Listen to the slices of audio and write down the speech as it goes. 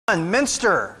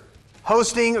Minster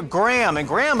hosting Graham, and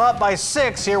Graham up by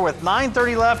 6 here with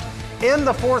 9:30 left in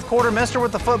the fourth quarter. Minster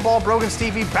with the football. Brogan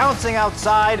Stevie bouncing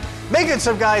outside, making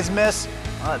some guys miss.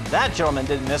 That gentleman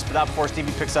didn't miss, but not before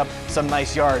Stevie picks up some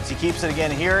nice yards. He keeps it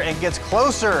again here and gets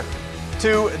closer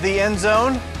to the end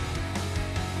zone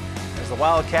as the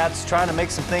Wildcats trying to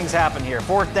make some things happen here.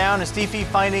 Fourth down, and Stevie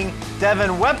finding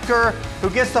Devin Wepker, who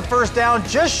gets the first down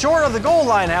just short of the goal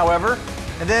line, however.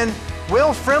 And then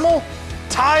Will Frimmel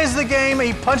ties the game.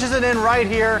 He punches it in right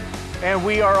here, and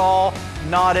we are all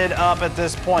knotted up at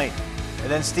this point. And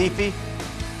then Stevie,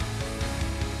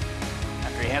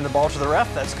 after he handed the ball to the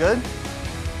ref, that's good.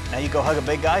 Now you go hug a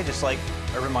big guy, just like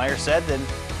Urban Meyer said, then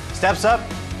steps up,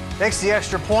 makes the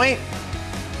extra point.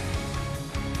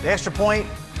 The extra point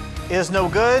is no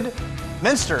good.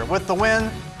 Minster with the win,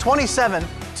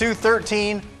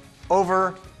 27-13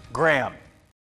 over Graham.